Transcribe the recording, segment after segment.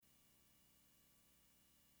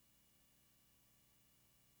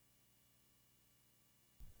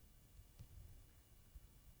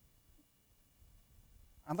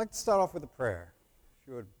I'd like to start off with a prayer. If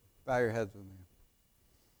you would bow your heads with me.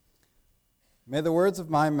 May the words of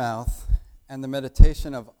my mouth and the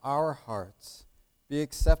meditation of our hearts be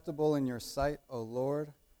acceptable in your sight, O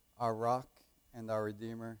Lord, our rock and our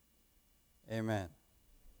Redeemer. Amen.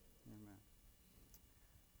 Amen.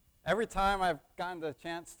 Every time I've gotten the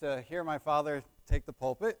chance to hear my father take the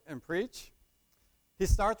pulpit and preach, he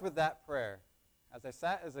starts with that prayer. As I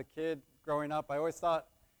sat as a kid growing up, I always thought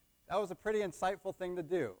that was a pretty insightful thing to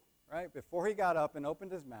do, right? Before he got up and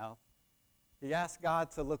opened his mouth, he asked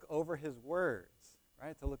God to look over his words,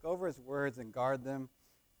 right? To look over his words and guard them.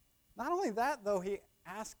 Not only that, though, he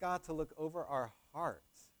asked God to look over our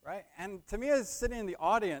hearts, right? And to me, as sitting in the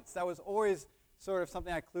audience, that was always sort of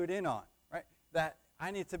something I clued in on, right? That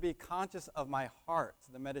I need to be conscious of my heart,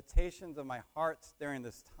 the meditations of my heart during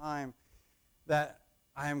this time that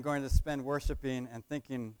I am going to spend worshiping and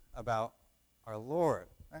thinking about our Lord,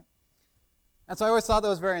 right? And so I always thought that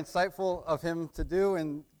was very insightful of him to do,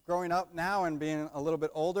 and growing up now and being a little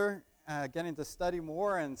bit older, getting to study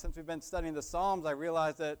more, and since we've been studying the Psalms, I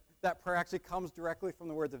realized that that prayer actually comes directly from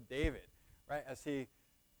the words of David, right, as he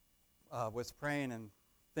was praying and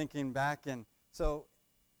thinking back. And so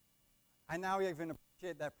I now even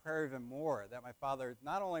appreciate that prayer even more, that my father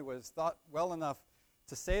not only was thought well enough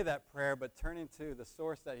to say that prayer, but turning to the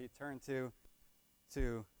source that he turned to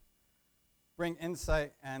bring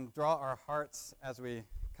insight and draw our hearts as we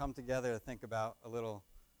come together to think about a little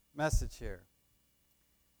message here.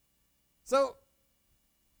 So,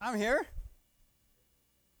 I'm here.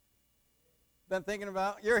 Been thinking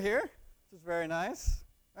about, you're here, which is very nice.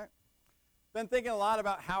 Right? Been thinking a lot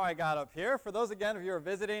about how I got up here. For those, again, of you who are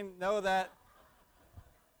visiting, know that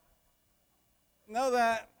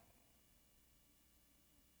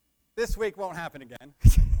this week won't happen again.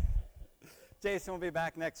 Jason will be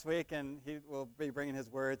back next week, and he will be bringing his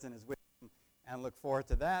words and his wisdom, and look forward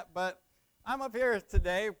to that. But I'm up here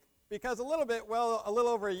today because a little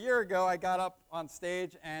over a year ago, I got up on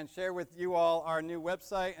stage and shared with you all our new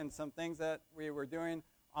website and some things that we were doing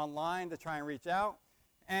online to try and reach out.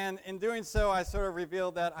 And in doing so, I sort of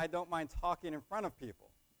revealed that I don't mind talking in front of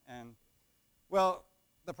people. And, well,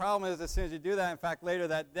 the problem is as soon as you do that, in fact, later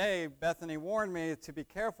that day, Bethany warned me to be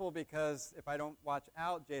careful because if I don't watch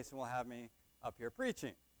out, Jason will have me up here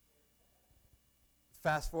preaching.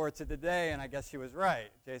 Fast forward to today, and I guess she was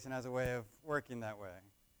right. Jason has a way of working that way.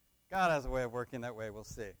 God has a way of working that way. We'll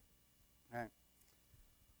see. All right.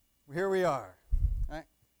 Here we are. All right.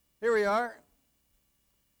 Here we are.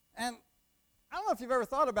 And I don't know if you've ever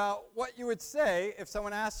thought about what you would say if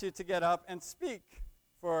someone asked you to get up and speak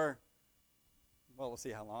for, well, we'll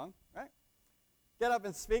see how long, right? Get up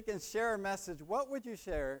and speak and share a message. What would you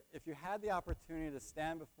share if you had the opportunity to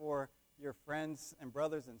stand before your friends and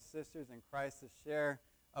brothers and sisters in Christ to share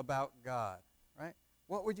about God, right?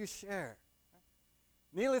 What would you share? Right?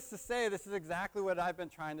 Needless to say, this is exactly what I've been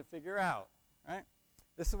trying to figure out, right?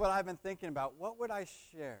 This is what I've been thinking about. What would I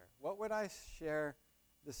share? What would I share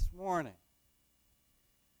this morning?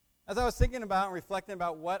 As I was thinking about and reflecting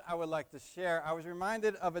about what I would like to share, I was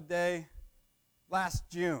reminded of a day last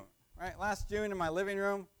June, right? Last June in my living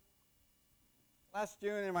room,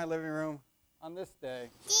 on this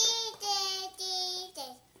day,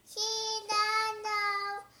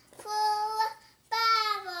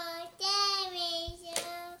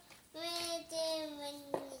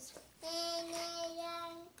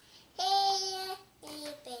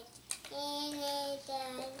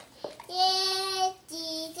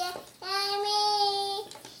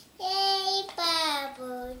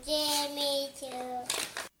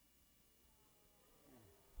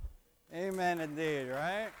 Amen indeed,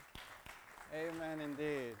 right? Amen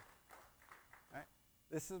indeed. Right?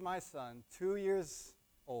 This is my son, 2 years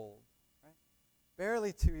old, right?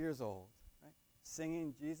 Barely 2 years old, right?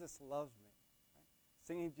 Singing Jesus Loves Me. Right?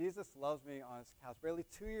 Singing Jesus Loves Me on his couch. Barely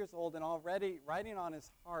 2 years old, and already writing on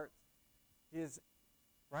his heart, he is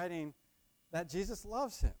writing that Jesus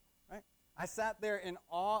loves him, right? I sat there in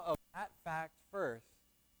awe of that fact first,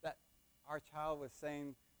 that our child was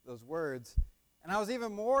saying those words. And I was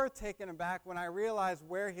even more taken aback when I realized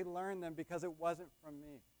where he learned them, because it wasn't from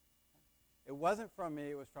me. It wasn't from me,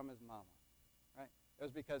 it was from his mama. Right? It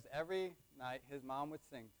was because every night his mom would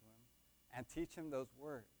sing to him and teach him those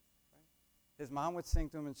words. Right? His mom would sing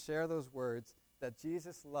to him and share those words that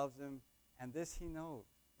Jesus loves him, and this he knows.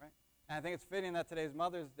 Right? And I think it's fitting that today's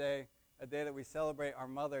Mother's Day, a day that we celebrate our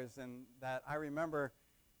mothers, and that I remember,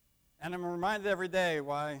 and I'm reminded every day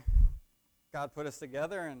why God put us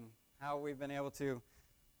together and how we've been able to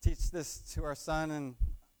teach this to our son. And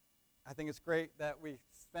I think it's great that we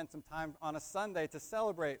spent some time on a Sunday to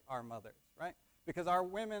celebrate our mothers, right? because our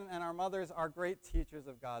women and our mothers are great teachers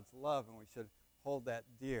of God's love, and we should hold that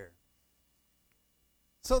dear.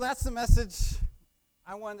 So that's the message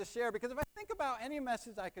I wanted to share, because if I think about any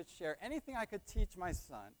message I could share, anything I could teach my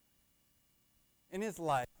son in his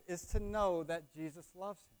life is to know that Jesus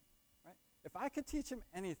loves him, right? If I could teach him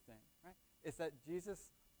anything, right, it's that Jesus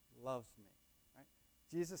loves me, right?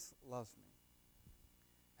 Jesus loves me.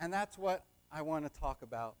 And that's what I want to talk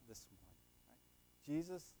about this morning, right?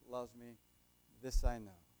 Jesus loves me, this I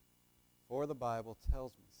know, for the Bible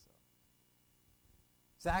tells me so.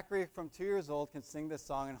 Zachary, from 2 years old, can sing this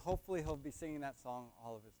song, and hopefully he'll be singing that song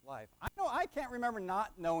all of his life. I know I can't remember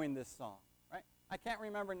not knowing this song, right? I can't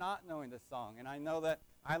remember not knowing this song, and I know that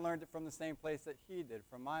I learned it from the same place that he did,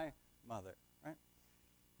 from my mother, right?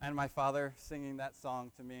 And my father singing that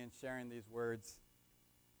song to me and sharing these words.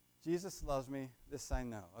 Jesus loves me, this I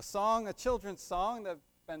know. A song, a children's song that's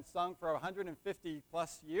been sung for 150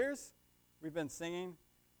 plus years. We've been singing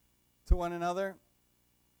to one another.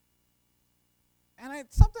 And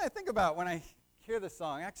it's something I think about when I hear this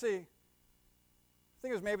song. Actually, I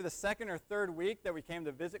think it was maybe the second or third week that we came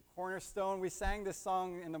to visit Cornerstone. We sang this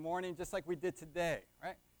song in the morning just like we did today,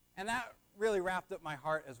 right? And that really wrapped up my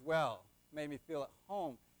heart as well, made me feel at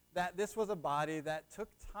home, that this was a body that took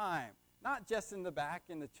time, not just in the back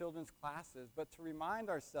in the children's classes, but to remind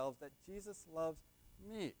ourselves that Jesus loves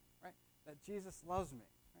me, right? That Jesus loves me,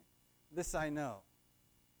 right? This I know.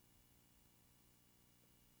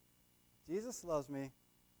 Jesus loves me,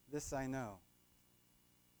 this I know.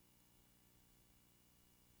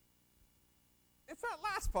 It's that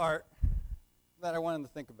last part that I wanted to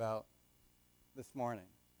think about this morning,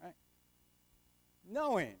 right?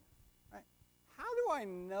 Knowing, right? How do I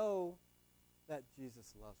know that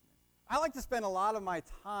Jesus loves me? I like to spend a lot of my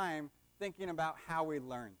time thinking about how we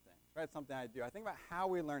learn things, right? It's something I do. I think about how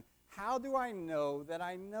we learn. How do I know that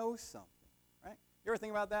I know something, right? You ever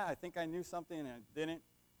think about that? I think I knew something and I didn't,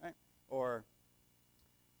 right? Or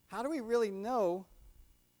how do we really know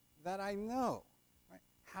that I know, right?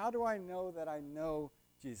 How do I know that I know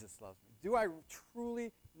Jesus loves me? Do I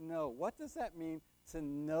truly know? What does that mean to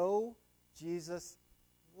know Jesus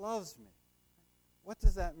loves me? What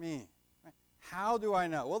does that mean? Right? How do I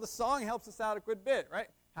know? Well, the song helps us out a good bit, right?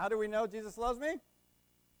 How do we know Jesus loves me?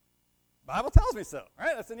 Bible tells me so,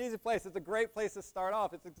 right? That's an easy place. It's a great place to start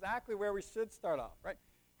off. It's exactly where we should start off, right?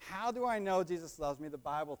 How do I know Jesus loves me? The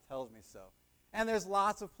Bible tells me so. And there's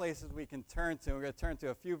lots of places we can turn to. We're going to turn to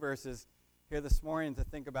a few verses here this morning to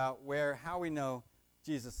think about how we know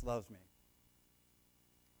Jesus loves me.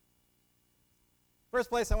 First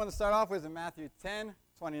place I want to start off with is in Matthew 10,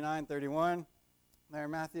 29, 31. There,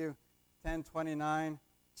 Matthew 10, 29.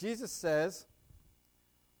 Jesus says,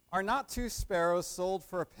 "Are not 2 sparrows sold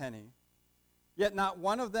for a penny? Yet not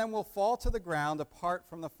one of them will fall to the ground apart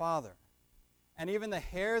from the Father. And even the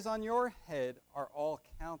hairs on your head are all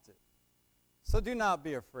counted. So do not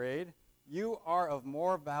be afraid. You are of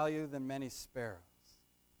more value than many sparrows."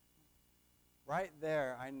 Right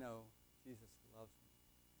there, I know Jesus loves me.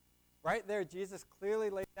 Right there, Jesus clearly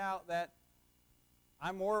laid out that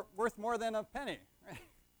I'm worth more than a penny. Right?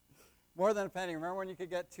 More than a penny. Remember when you could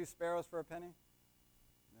get 2 sparrows for a penny?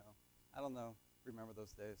 No, I don't know. Remember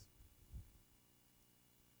those days.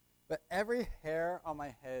 But every hair on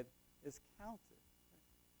my head is counted.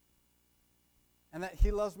 And that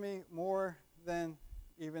he loves me more than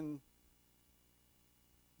even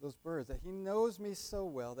those birds. That he knows me so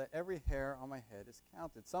well that every hair on my head is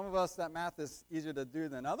counted. Some of us, that math is easier to do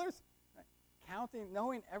than others. Right? Counting,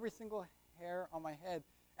 knowing every single hair on my head.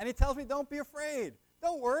 And he tells me, don't be afraid.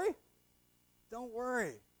 Don't worry. Don't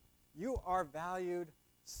worry. You are valued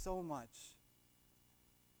so much.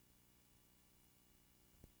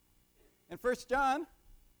 In 1 John,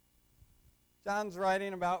 John's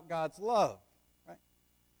writing about God's love.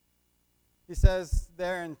 He says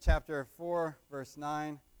there in chapter 4, verse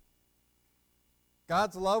 9,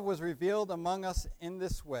 "God's love was revealed among us in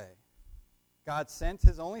this way. God sent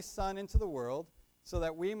his only Son into the world so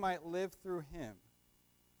that we might live through him.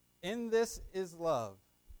 In this is love,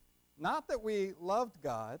 not that we loved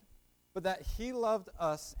God, but that he loved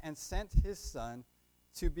us and sent his Son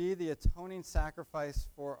to be the atoning sacrifice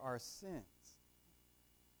for our sins."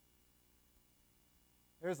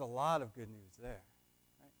 There's a lot of good news there.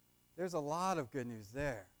 There's a lot of good news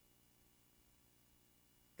there.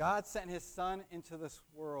 God sent his Son into this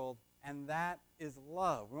world, and that is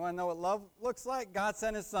love. We want to know what love looks like? God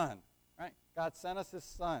sent his Son, right? God sent us his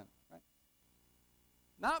Son, right?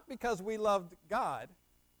 Not because we loved God.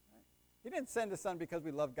 Right? He didn't send his Son because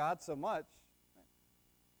we loved God so much. Right?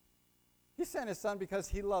 He sent his Son because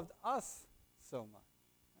he loved us so much.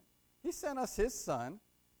 Right? He sent us his Son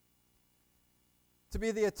to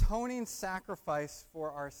be the atoning sacrifice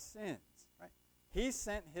for our sins. Right? He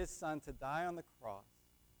sent his Son to die on the cross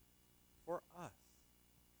for us.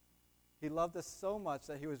 He loved us so much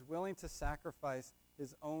that he was willing to sacrifice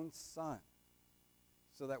his own Son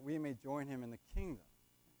so that we may join him in the kingdom.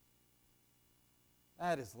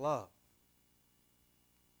 That is love.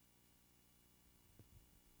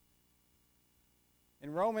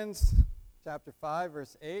 In Romans chapter 5,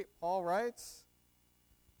 verse 8, Paul writes,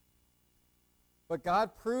 "But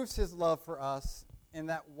God proves his love for us in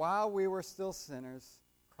that while we were still sinners,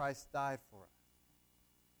 Christ died for us."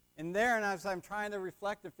 And there, and as I'm trying to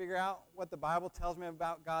reflect and figure out what the Bible tells me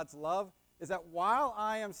about God's love, is that while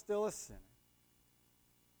I am still a sinner,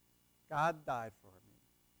 God died for me.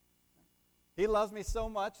 He loves me so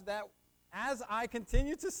much that as I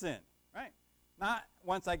continue to sin, right? Not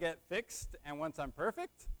once I get fixed and once I'm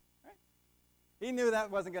perfect, right? He knew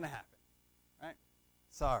that wasn't going to happen, right?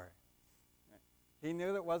 Sorry. Right? He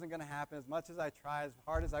knew that wasn't going to happen as much as I try, as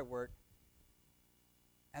hard as I work,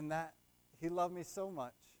 and that he loved me so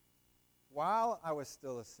much. While I was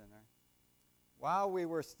still a sinner, while we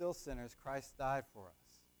were still sinners, Christ died for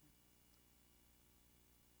us.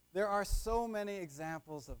 There are so many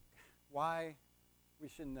examples of why we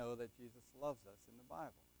should know that Jesus loves us in the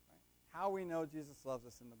Bible. Right? How we know Jesus loves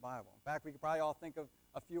us in the Bible. In fact, we could probably all think of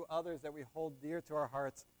a few others that we hold dear to our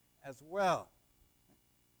hearts as well.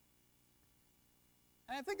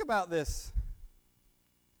 And I think about this.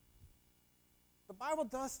 The Bible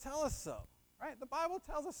does tell us so. Right? The Bible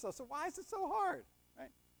tells us so. So why is it so hard?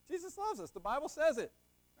 Right? Jesus loves us. The Bible says it.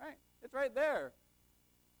 Right? It's right there.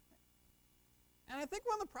 And I think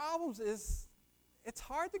one of the problems is it's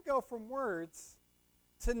hard to go from words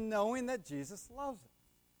to knowing that Jesus loves us.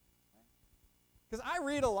 Because I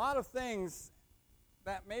read a lot of things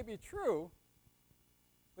that may be true,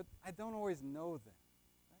 but I don't always know them.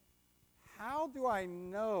 Right? How do I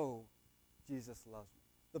know Jesus loves me?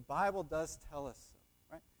 The Bible does tell us so.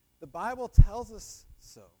 Right? The Bible tells us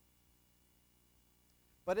so.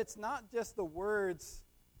 But it's not just the words,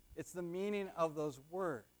 it's the meaning of those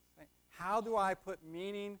words. Right? How do I put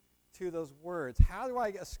meaning to those words? How do I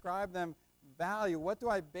ascribe them value? What do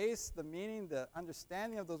I base the meaning, the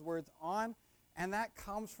understanding of those words on? And that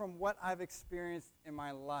comes from what I've experienced in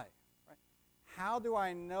my life. Right? How do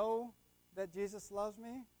I know that Jesus loves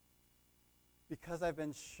me? Because I've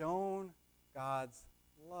been shown God's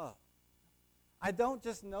love. I don't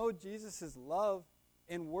just know Jesus' love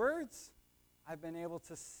in words, I've been able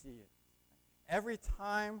to see it. Every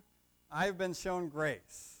time I've been shown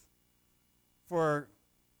grace for,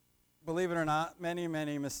 believe it or not, many,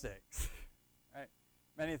 many mistakes. Right?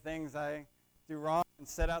 Many things I do wrong and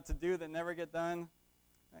set out to do that never get done.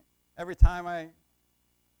 Right? Every time I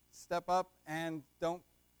step up and don't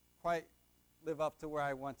quite live up to where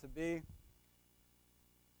I want to be,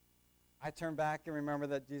 I turn back and remember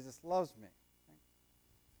that Jesus loves me. Right?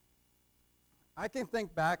 I can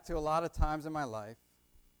think back to a lot of times in my life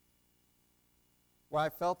where I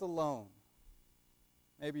felt alone.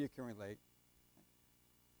 Maybe you can relate.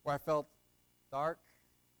 Where I felt dark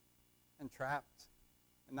and trapped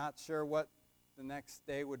and not sure what the next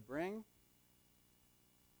day would bring.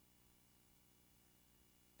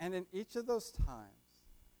 And in each of those times,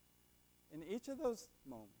 in each of those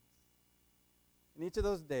moments, in each of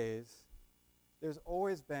those days, there's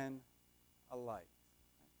always been a light.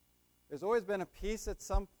 There's always been a peace at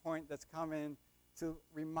some point that's come in to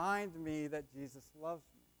remind me that Jesus loves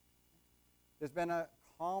me. There's been a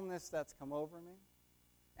calmness that's come over me.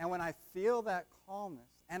 And when I feel that calmness,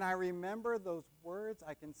 and I remember those words,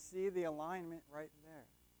 I can see the alignment right there.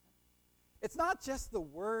 It's not just the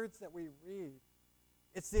words that we read.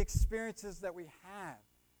 It's the experiences that we have.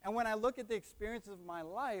 And when I look at the experiences of my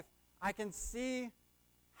life, I can see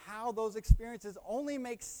how those experiences only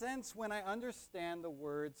make sense when I understand the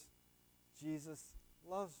words, Jesus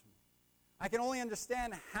loves me. I can only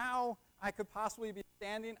understand how I could possibly be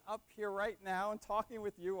standing up here right now and talking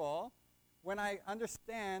with you all when I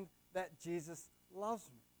understand that Jesus loves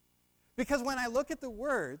me. Because when I look at the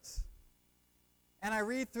words and I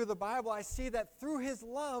read through the Bible, I see that through his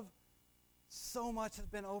love, so much has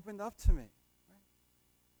been opened up to me.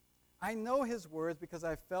 Right? I know his words because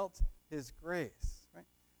I felt his grace. Right?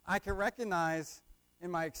 I can recognize in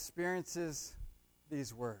my experiences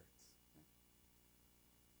these words.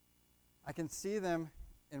 I can see them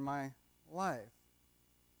in my life.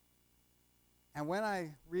 And when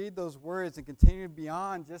I read those words and continue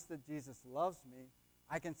beyond just that Jesus loves me,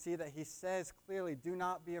 I can see that he says clearly, do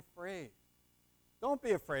not be afraid. Don't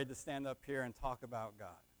be afraid to stand up here and talk about God.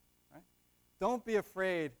 Right? Don't be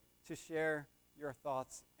afraid to share your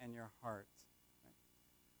thoughts and your heart. Right?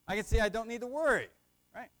 I can see I don't need to worry.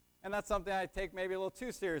 And that's something I take maybe a little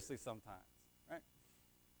too seriously sometimes, right?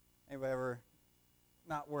 Anybody ever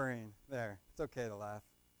not worrying there? It's okay to laugh,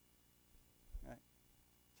 right?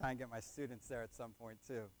 Try and get my students there at some point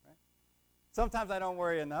too, right? Sometimes I don't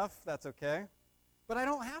worry enough. That's okay. But I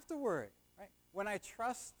don't have to worry, right? When I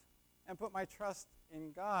trust and put my trust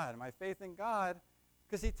in God, my faith in God,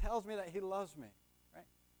 because he tells me that he loves me, right?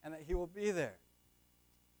 And that he will be there.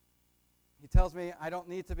 He tells me I don't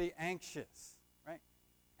need to be anxious, right?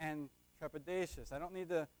 And trepidatious.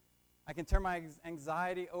 I can turn my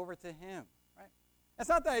anxiety over to him, right? It's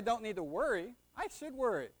not that I don't need to worry. I should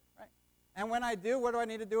worry, right? And when I do, what do I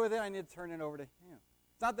need to do with it? I need to turn it over to him.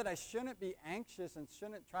 It's not that I shouldn't be anxious and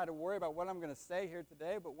shouldn't try to worry about what I'm going to say here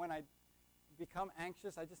today, but when I become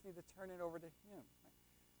anxious, I just need to turn it over to him. Right?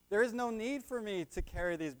 There is no need for me to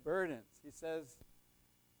carry these burdens. He says,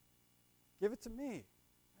 give it to me.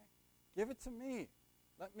 Right? Give it to me.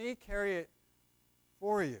 Let me carry it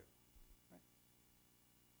for you. Right?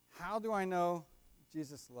 How do I know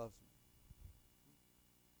Jesus loves me?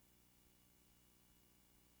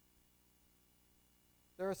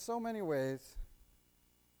 There are so many ways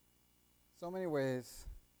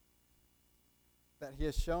that he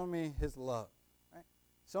has shown me his love. Right?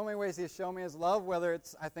 So many ways he has shown me his love, whether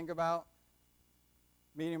it's I think about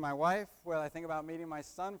meeting my wife, whether I think about meeting my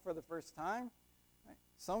son for the first time. Right?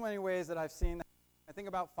 So many ways that I've seen that. I think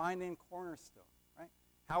about finding Cornerstone, right?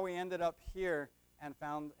 How we ended up here and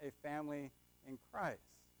found a family in Christ,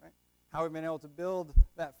 right? How we've been able to build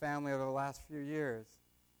that family over the last few years.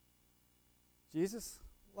 Jesus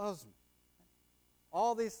loves me.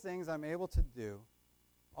 All these things I'm able to do,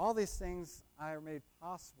 all these things are made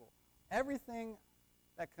possible. Everything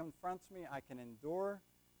that confronts me, I can endure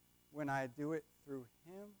when I do it through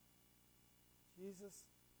him. Jesus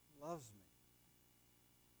loves me.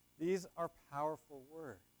 These are powerful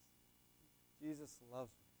words. Jesus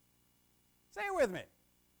loves me. Say it with me.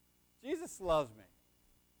 Jesus loves me.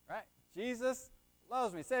 Right? Jesus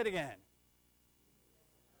loves me. Say it again.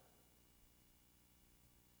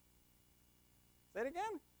 Say it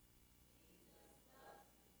again.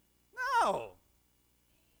 No.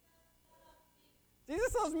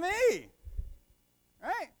 Jesus loves me.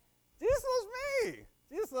 Right? Jesus loves me.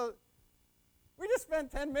 We just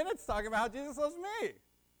spent 10 minutes talking about how Jesus loves me.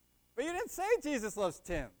 But you didn't say Jesus loves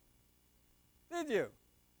Tim. Did you?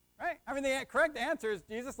 Right? I mean, the correct answer is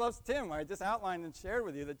Jesus loves Tim. I just outlined and shared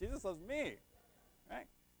with you that Jesus loves me. Right?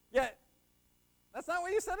 Yet, that's not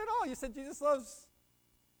what you said at all. You said Jesus loves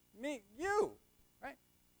me, you. Right?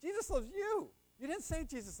 Jesus loves you. You didn't say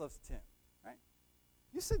Jesus loves Tim. Right?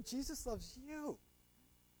 You said Jesus loves you.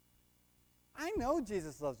 I know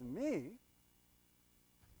Jesus loves me.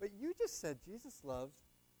 But you just said Jesus loves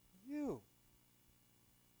you.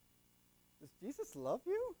 Does Jesus love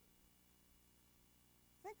you?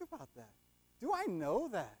 Think about that. Do I know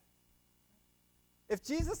that? If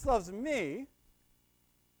Jesus loves me,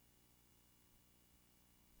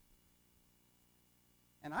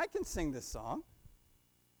 and I can sing this song,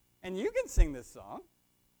 and you can sing this song,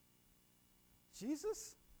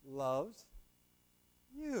 Jesus loves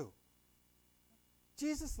you.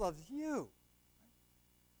 Jesus loves you.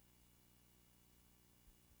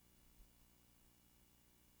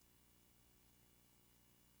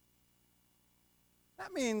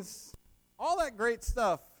 That means all that great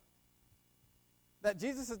stuff that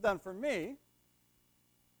Jesus has done for me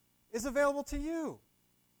is available to you.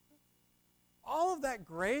 All of that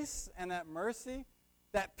grace and that mercy,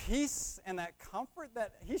 that peace and that comfort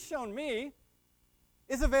that he's shown me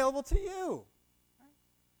is available to you.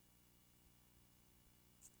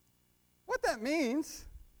 What that means,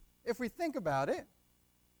 if we think about it,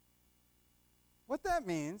 what that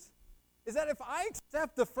means is that if I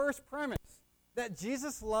accept the first premise, that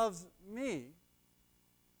Jesus loves me,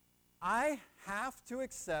 I have to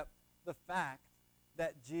accept the fact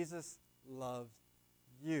that Jesus loves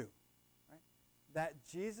you. Right? That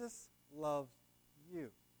Jesus loves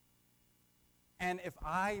you. And if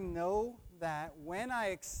I know that when I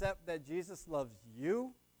accept that Jesus loves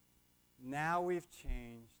you, now we've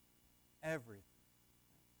changed everything.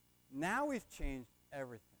 Now we've changed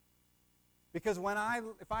everything. Because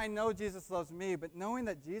if I know Jesus loves me, but knowing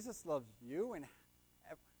that Jesus loves you, and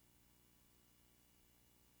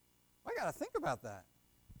I got to think about that.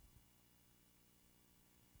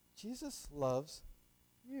 Jesus loves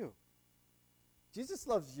you. Jesus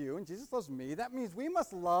loves you, and Jesus loves me. That means we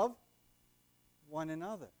must love one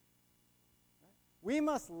another. Right? We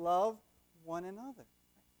must love one another.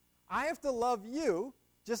 I have to love you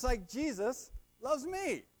just like Jesus loves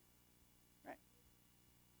me.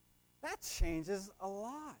 That changes a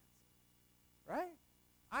lot, right?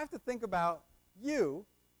 I have to think about you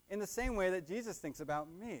in the same way that Jesus thinks about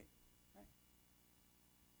me. Right?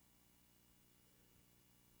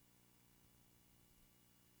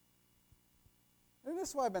 And this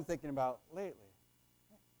is what I've been thinking about lately.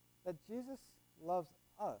 Right? That Jesus loves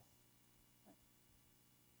us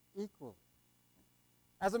equally.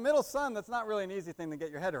 As a middle son, that's not really an easy thing to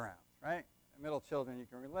get your head around, right? Middle children, you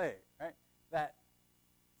can relate, right? That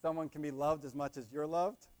someone can be loved as much as you're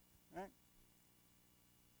loved, right?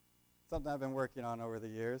 Something I've been working on over the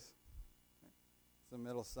years. Right? As a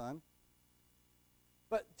middle son.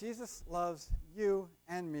 But Jesus loves you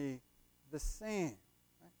and me the same,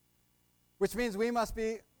 right? Which means we must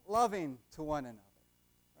be loving to one another,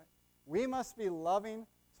 right? We must be loving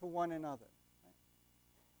to one another.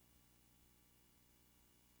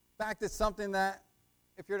 In fact, it's something that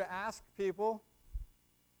if you're to ask people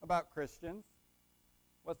about Christians,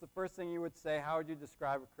 what's the first thing you would say? How would you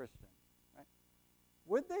describe a Christian? Right?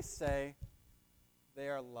 Would they say they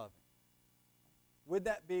are loving? Would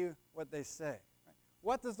that be what they say? Right?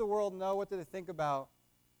 What does the world know? What do they think about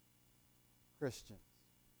Christians?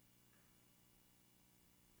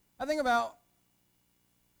 I think about,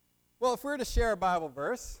 well, if we were to share a Bible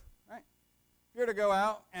verse, right? If you were to go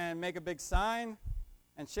out and make a big sign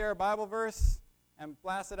and share a Bible verse and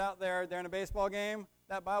blast it out there during a baseball game,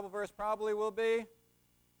 that Bible verse probably will be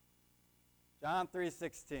John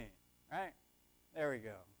 3:16, right? There we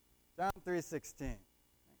go. John 3:16.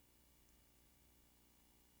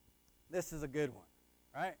 This is a good one,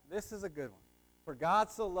 right? This is a good one. For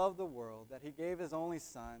God so loved the world that he gave his only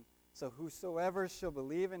Son, so whosoever shall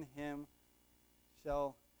believe in him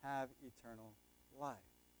shall have eternal life.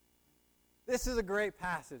 This is a great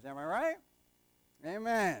passage, am I right?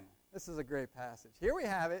 Amen. This is a great passage. Here we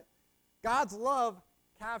have it. God's love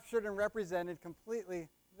captured and represented completely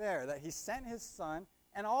there. That he sent his Son,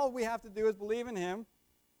 and all we have to do is believe in him,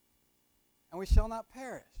 and we shall not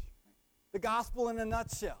perish. The gospel in a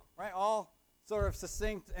nutshell, right? All sort of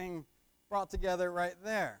succinct and brought together right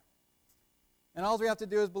there. And all we have to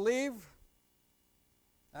do is believe.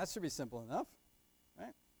 That should be simple enough,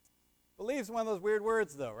 right? Believe is one of those weird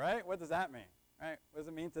words, though, right? What does that mean? Right? What does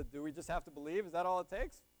it mean to, do we just have to believe? Is that all it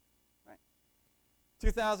takes? Right?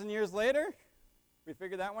 2,000 years later, we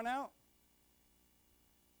figured that one out?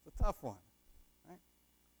 It's a tough one. Right?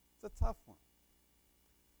 It's a tough one.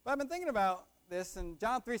 But I've been thinking about this, and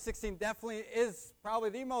John 3:16 definitely is probably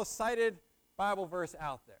the most cited Bible verse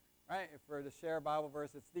out there. Right? If we're to share a Bible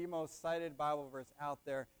verse, it's the most cited Bible verse out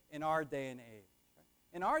there in our day and age. Right?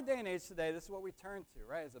 In our day and age today, this is what we turn to,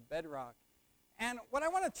 right, as a bedrock. And what I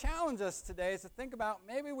want to challenge us today is to think about,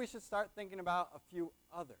 maybe we should start thinking about a few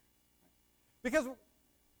others. Because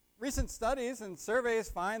recent studies and surveys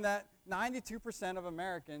find that 92% of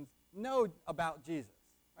Americans know about Jesus.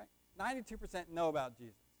 Right? 92% know about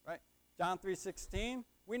Jesus. Right? John 3:16,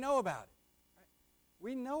 we know about it. Right?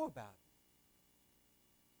 We know about it.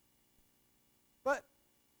 But,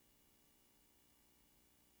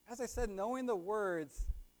 as I said, knowing the words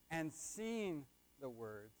and seeing the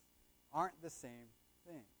words aren't the same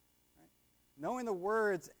thing. Right? Knowing the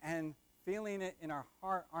words and feeling it in our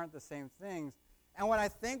heart aren't the same things. And what I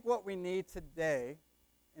think what we need today,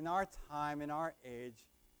 in our time, in our age,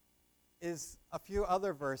 is a few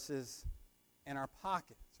other verses in our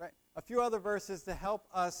pockets, right? A few other verses to help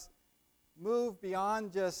us move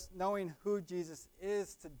beyond just knowing who Jesus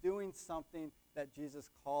is to doing something that Jesus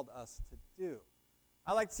called us to do.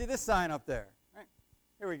 I like to see this sign up there. Right?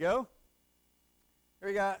 Here we go. Here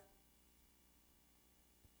we got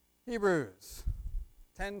Hebrews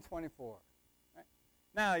 10:24. Right?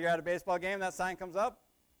 Now, you're at a baseball game, that sign comes up.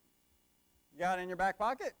 You got it in your back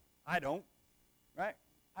pocket? I don't. Right?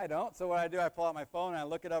 I don't. So what I do, I pull out my phone and I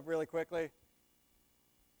look it up really quickly.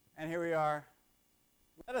 And here we are.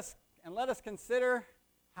 Let us consider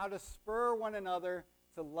how to spur one another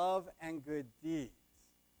to love and good deeds.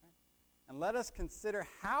 Right? And let us consider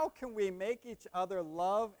how can we make each other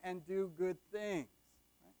love and do good things.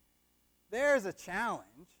 Right? There's a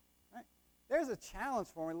challenge. Right? There's a challenge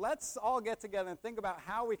for me. Let's all get together and think about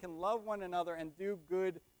how we can love one another and do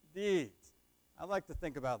good deeds. I'd like to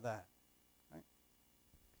think about that. Right?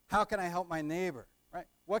 How can I help my neighbor? Right?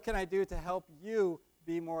 What can I do to help you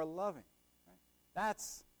be more loving? Right?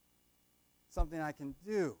 That's something I can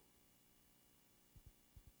do.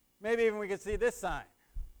 Maybe even we could see this sign.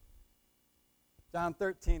 John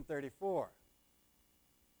 13:34.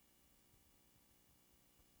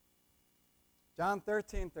 John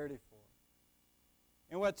 13:34.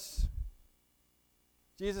 In which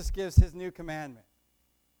Jesus gives his new commandment.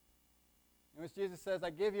 In which Jesus says,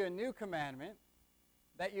 I give you a new commandment,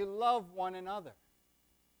 that you love one another,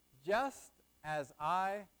 just as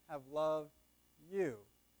I have loved you.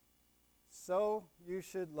 so you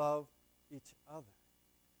should love each other.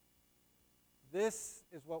 This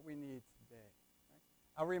is what we need today.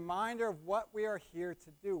 Right? A reminder of what we are here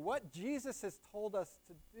to do, what Jesus has told us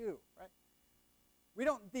to do. Right? We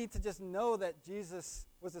don't need to just know that Jesus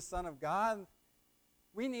was the Son of God.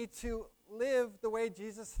 We need to live the way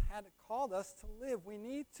Jesus had called us to live. We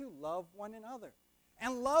need to love one another.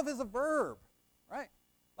 And love is a verb, right?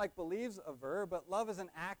 Like believe's a verb, but love is an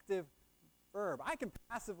active verb. I can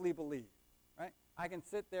passively believe, right? I can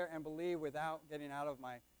sit there and believe without getting out of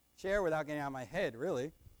my chair, without getting out of my head,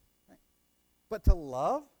 really. Right? But to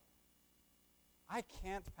love, I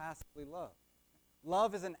can't passively love.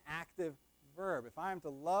 Love is an active verb. If I am to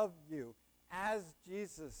love you as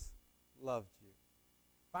Jesus loved you,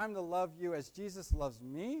 if I'm to love you as Jesus loves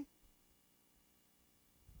me,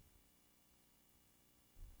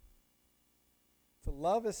 to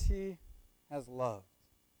love as he has loved.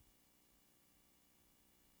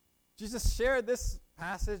 Jesus shared this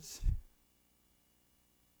passage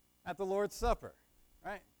at the Lord's Supper,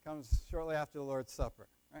 right? Comes shortly after the Lord's Supper,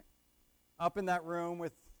 right? Up in that room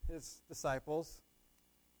with his disciples.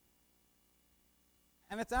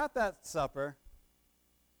 And it's at that supper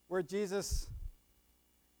where Jesus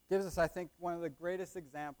gives us, I think, one of the greatest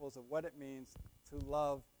examples of what it means to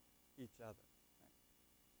love each other. Right?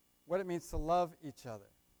 What it means to love each other.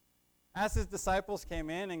 As his disciples came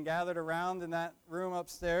in and gathered around in that room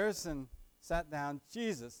upstairs and sat down,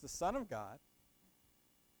 Jesus, the Son of God,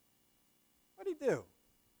 what did he do?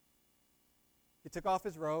 He took off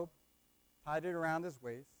his robe, tied it around his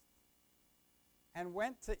waist, and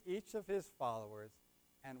went to each of his followers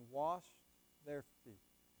and washed their feet.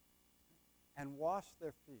 And washed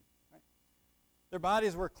their feet. Right? Their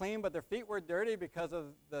bodies were clean, but their feet were dirty because of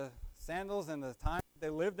the sandals and the time they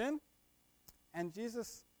lived in. And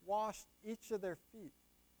Jesus washed each of their feet.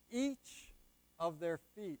 Each of their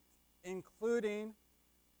feet, including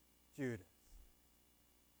Judas.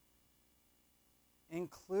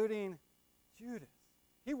 Including Judas.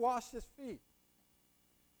 He washed his feet.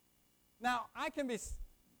 Now, I can be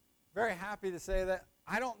very happy to say that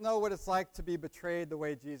I don't know what it's like to be betrayed the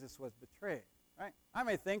way Jesus was betrayed, right? I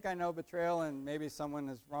may think I know betrayal and maybe someone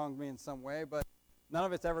has wronged me in some way, but none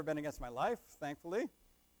of it's ever been against my life, thankfully.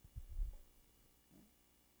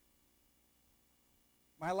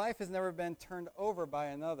 My life has never been turned over by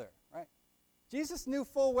another, right? Jesus knew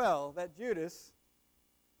full well that Judas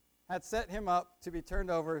had set him up to be turned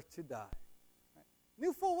over to die. Right?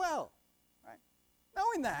 Knew full well, right?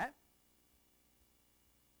 Knowing that,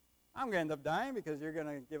 I'm going to end up dying because you're going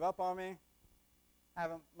to give up on me.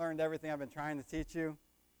 Haven't learned everything I've been trying to teach you.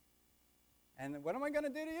 And what am I going to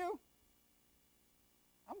do to you?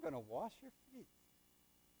 I'm going to wash your feet.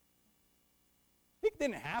 He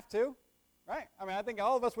didn't have to, right? I mean, I think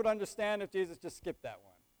all of us would understand if Jesus just skipped that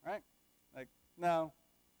one, right? Like, no,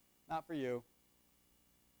 not for you.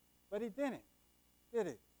 But he didn't, did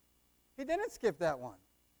he? He didn't skip that one.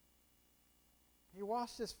 He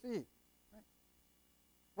washed his feet.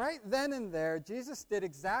 Right then and there, Jesus did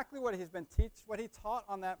exactly what what he taught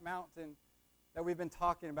on that mountain that we've been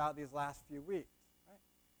talking about these last few weeks. Right?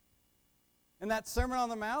 In that Sermon on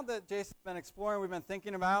the Mount that Jason's been exploring, we've been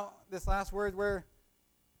thinking about this last word where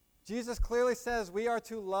Jesus clearly says we are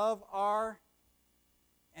to love our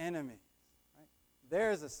enemies. Right?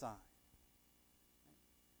 There's a sign.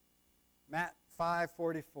 Matt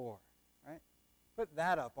 5:44. Right? Put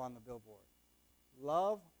that up on the billboard.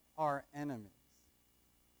 Love our enemies.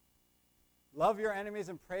 Love your enemies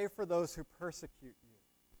and pray for those who persecute you.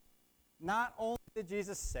 Not only did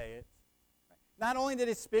Jesus say it, right? Not only did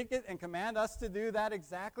he speak it and command us to do that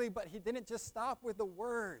exactly, but he didn't just stop with the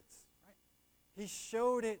words. Right? He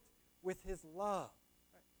showed it with his love.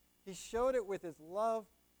 Right? He showed it with his love.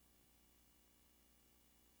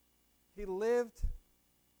 He lived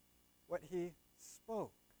what he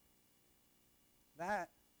spoke. That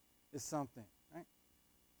is something, right?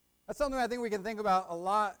 That's something I think we can think about a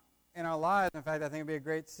lot in our lives. In fact, I think it'd be a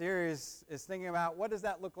great series is thinking about what does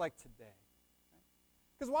that look like today?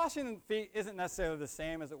 Because washing feet isn't necessarily the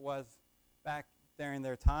same as it was back during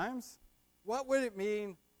their times. What would it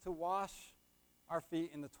mean to wash our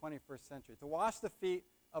feet in the 21st century? To wash the feet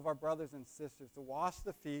of our brothers and sisters, to wash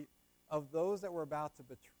the feet of those that were about to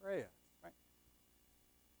betray us, right?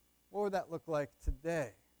 What would that look like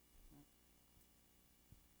today?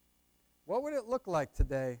 What would it look like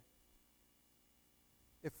today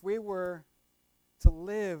if we were to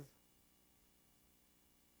live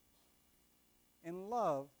in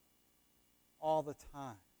love all the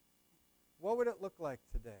time? What would it look like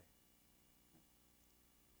today?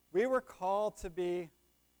 We were called to be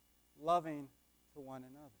loving to one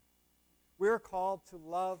another. We were called to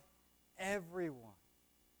love everyone,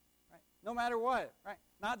 right? No matter what, right?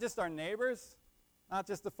 Not just our neighbors, not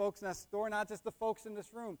just the folks next door, not just the folks in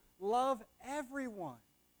this room. Love everyone.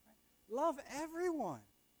 Right? Love everyone.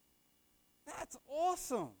 That's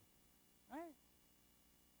awesome, right?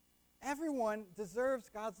 Everyone deserves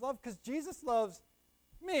God's love because Jesus loves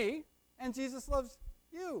me and Jesus loves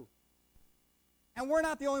you. And we're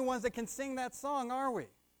not the only ones that can sing that song, are we?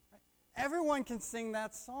 Right? Everyone can sing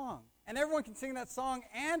that song. And everyone can sing that song,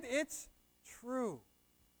 and it's true.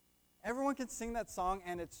 Everyone can sing that song,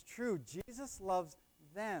 and it's true. Jesus loves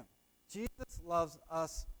them. Jesus loves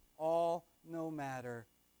us all, no matter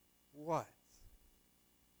what.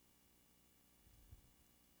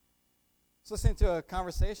 I was listening to a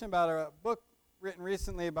conversation about a book written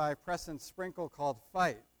recently by Preston Sprinkle called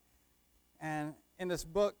Fight. And in this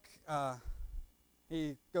book,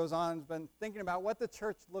 he goes on, has been thinking about what the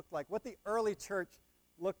church looked like, what the early church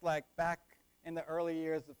looked like back in the early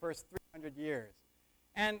years, the first 300 years.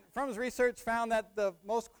 And from his research found that the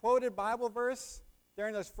most quoted Bible verse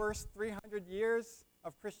during those first 300 years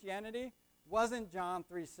of Christianity wasn't John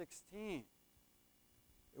 3:16.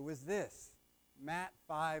 It was this, Matt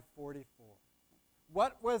 5:44.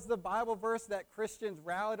 What was the Bible verse that Christians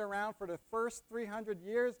rallied around for the first 300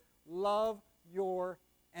 years? Love your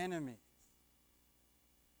enemies.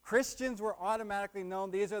 Christians were automatically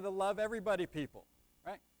known, these are the love everybody people,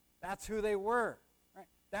 right? That's who they were, right?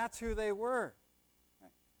 That's who they were.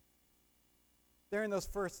 Right? During those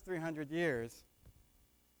first 300 years.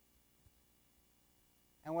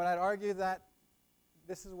 And what I'd argue that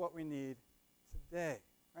this is what we need today,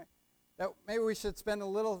 right? That maybe we should spend a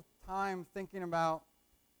little time thinking about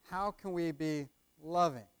how can we be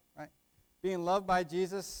loving, right? Being loved by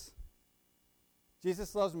Jesus.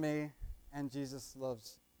 Jesus loves me, and Jesus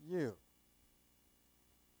loves you.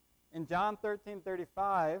 In John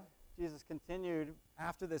 13:35, Jesus continued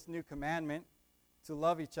after this new commandment to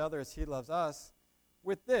love each other as he loves us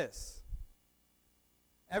with this.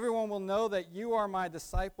 Everyone will know that you are my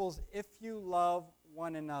disciples if you love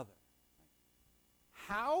one another.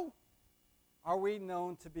 How are we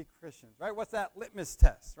known to be Christians, right? What's that litmus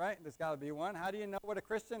test, right? There's got to be one. How do you know what a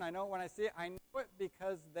Christian? I know it when I see it. I know it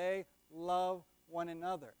because they love one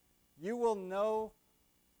another. You will know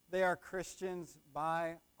they are Christians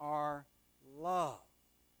by our love.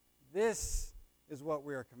 This is what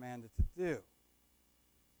we are commanded to do.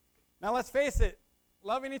 Now let's face it,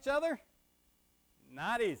 loving each other,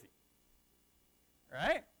 not easy,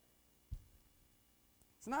 right?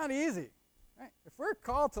 It's not easy, right? If we're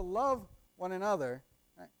called to love one another,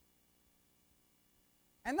 right?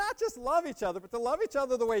 And not just love each other, but to love each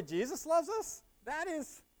other the way Jesus loves us, that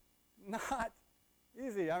is not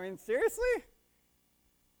easy. I mean, seriously?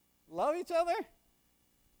 Love each other?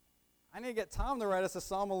 I need to get Tom to write us a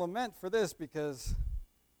psalm of lament for this because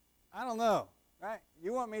I don't know, right?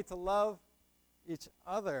 You want me to love each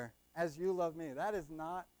other as you love me. That is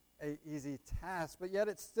not an easy task, but yet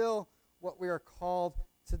it's still what we are called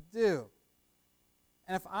to do.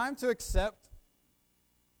 And if I'm to accept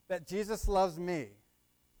that Jesus loves me,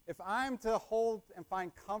 if I'm to hold and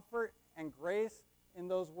find comfort and grace in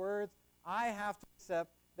those words, I have to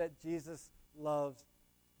accept that Jesus loves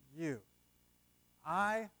you.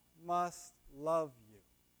 I must love you.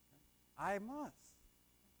 I must.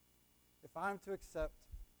 If I'm to accept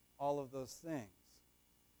all of those things.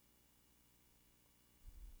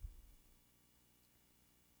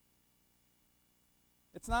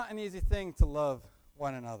 It's not an easy thing to love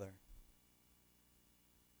one another.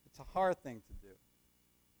 It's a hard thing to do.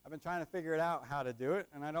 I've been trying to figure it out how to do it,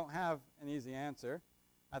 and I don't have an easy answer.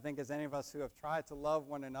 I think as any of us who have tried to love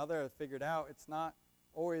one another have figured out, it's not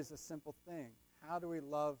always a simple thing. How do we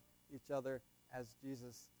love each other as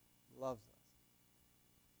Jesus loves us?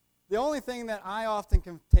 The only thing that I often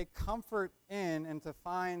can take comfort in and to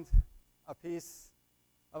find a piece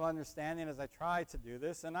of understanding as I try to do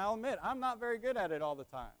this, and I'll admit, I'm not very good at it all the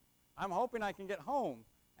time. I'm hoping I can get home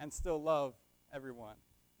and still love everyone,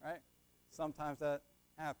 right? Sometimes that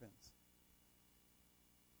happens.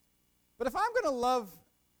 But if I'm going to love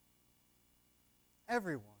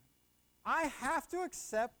everyone, I have to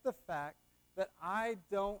accept the fact that I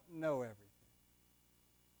don't know everything.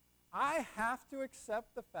 I have to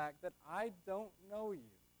accept the fact that I don't know you.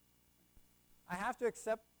 I have to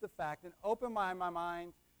accept the fact and open my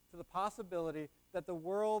mind to the possibility that the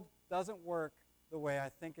world doesn't work the way I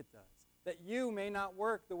think it does. That you may not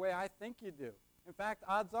work the way I think you do. In fact,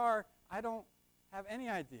 odds are I don't have any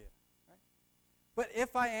idea. Right? But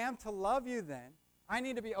if I am to love you then, I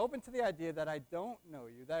need to be open to the idea that I don't know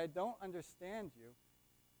you, that I don't understand you,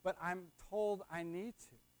 but I'm told I need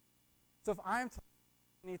to. So if I'm told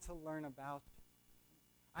I need to learn about you,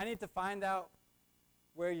 I need to find out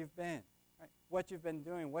where you've been, right? What you've been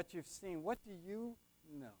doing, what you've seen. What do you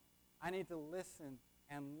know? I need to listen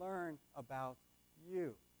and learn about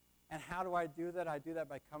you. And how do I do that? I do that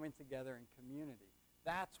by coming together in community.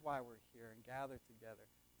 That's why we're here and gather together,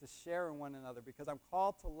 to share in one another, because I'm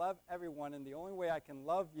called to love everyone, and the only way I can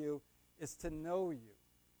love you is to know you.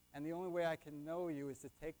 And the only way I can know you is to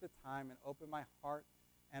take the time and open my heart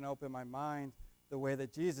and open my mind the way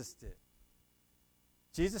that Jesus did.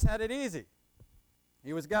 Jesus had it easy.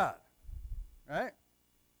 He was God, right?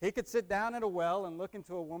 He could sit down at a well and look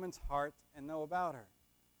into a woman's heart and know about her.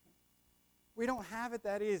 We don't have it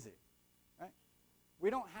that easy, right? We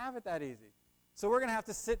don't have it that easy. So we're going to have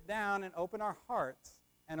to sit down and open our hearts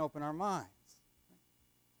and open our minds.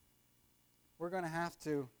 We're going to have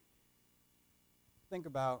to think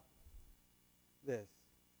about this.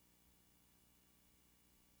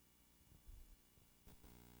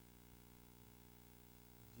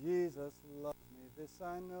 Jesus loves me, this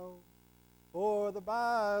I know, for the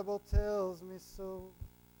Bible tells me so.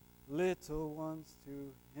 Little ones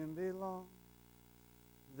to him belong.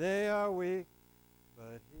 They are weak,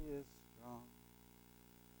 but he is strong.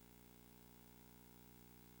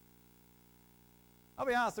 I'll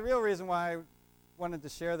be honest, the real reason why I wanted to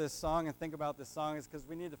share this song and think about this song is because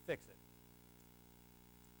we need to fix it.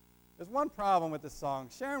 There's one problem with this song.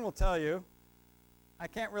 Sharon will tell you, I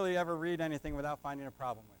can't really ever read anything without finding a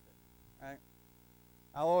problem with it, right?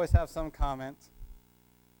 I'll always have some comment.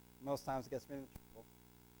 Most times it gets me into trouble.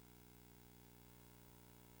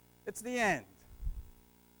 It's the end.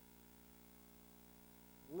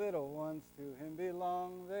 Little ones to him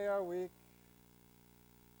belong, they are weak.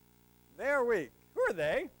 They are weak. Who are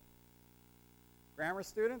they? Grammar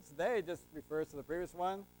students, they just refers to the previous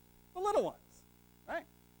one. The little ones, right?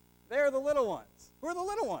 They are the little ones. Who are the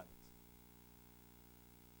little ones?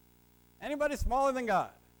 Anybody smaller than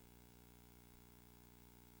God?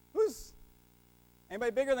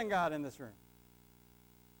 Anybody bigger than God in this room?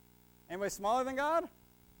 Anybody smaller than God?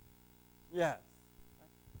 Yes.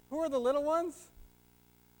 Who are the little ones?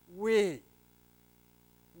 We.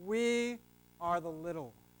 We are the little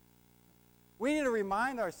ones. We need to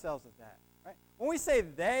remind ourselves of that, right? When we say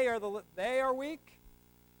they are weak,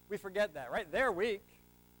 we forget that, right? They're weak.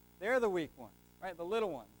 They're the weak ones, right? The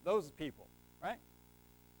little ones, those people, right?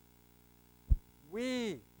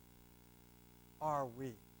 We are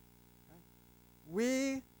weak. Right?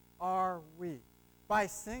 We are weak. By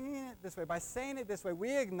singing it this way, by saying it this way,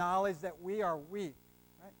 we acknowledge that we are weak.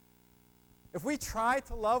 Right? If we try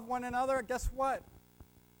to love one another, guess what?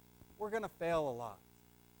 We're going to fail a lot.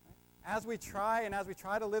 Right? As we try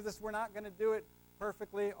to live this, we're not going to do it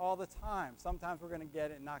perfectly all the time. Sometimes we're going to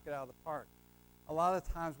get it and knock it out of the park. A lot of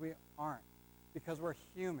times we aren't, because we're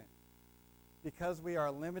human. Because we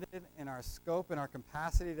are limited in our scope and our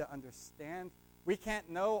capacity to understand. We can't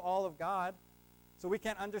know all of God, so we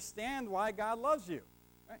can't understand why God loves you.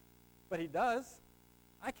 Right? But he does.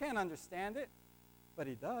 I can't understand it, but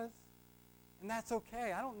he does. And that's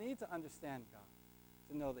okay. I don't need to understand God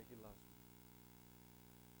to know that he loves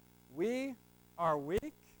me. We are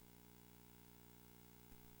weak.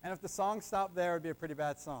 And if the song stopped there, it would be a pretty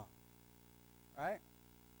bad song. Right?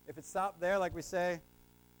 If it stopped there, like we say, it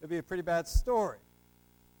would be a pretty bad story.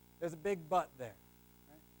 There's a big but there.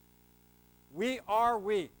 Right? We are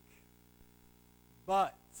weak,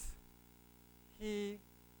 but he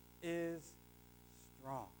is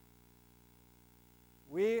strong.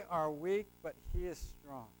 We are weak, but he is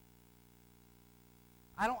strong.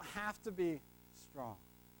 I don't have to be strong.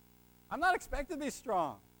 I'm not expected to be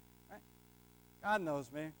strong. Right? God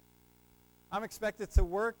knows me. I'm expected to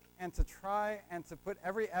work and to try and to put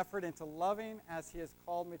every effort into loving as he has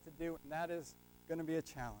called me to do, and that is going to be a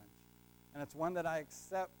challenge. And it's one that I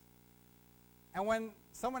accept. And when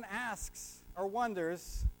someone asks or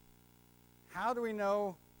wonders, how do we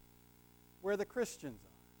know where the Christians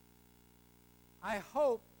are? I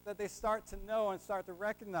hope that they start to know and start to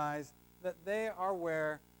recognize that they are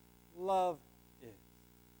where love is.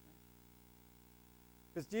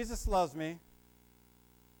 Because Jesus loves me.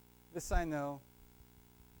 This I know,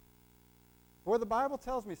 for the Bible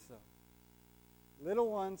tells me so. Little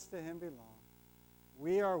ones to him belong.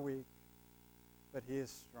 We are weak, but he is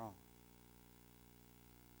strong.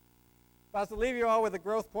 If I was to leave you all with a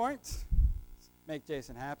growth point, make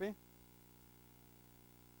Jason happy,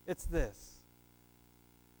 it's this.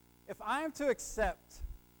 If I am to accept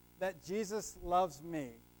that Jesus loves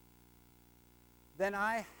me, then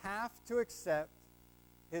I have to accept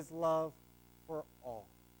his love for all.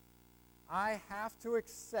 I have to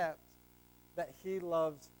accept that he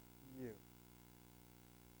loves you.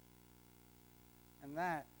 And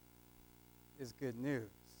that is good news.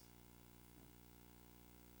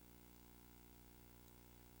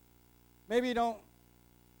 Maybe you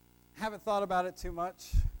haven't thought about it too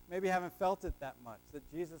much. Maybe you haven't felt it that much, that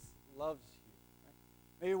Jesus loves you. Right?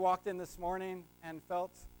 Maybe you walked in this morning and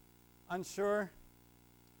felt unsure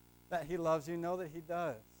that he loves you. Know that he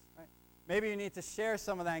does. Right? Maybe you need to share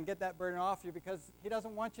some of that and get that burden off you, because he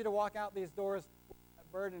doesn't want you to walk out these doors with that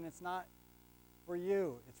burden. It's not for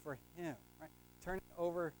you. It's for him. Right? Turn it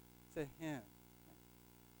over to him. Right?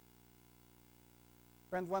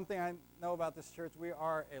 Friends, one thing I know about this church, we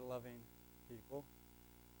are a loving people.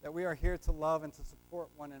 That we are here to love and to support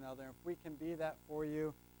one another. If we can be that for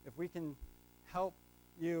you, if we can help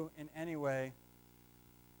you in any way,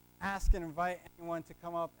 ask and invite anyone to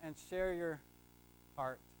come up and share your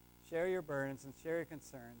heart, share your burdens, and share your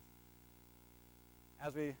concerns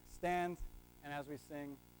as we stand and as we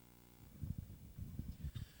sing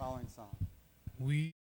the following song. We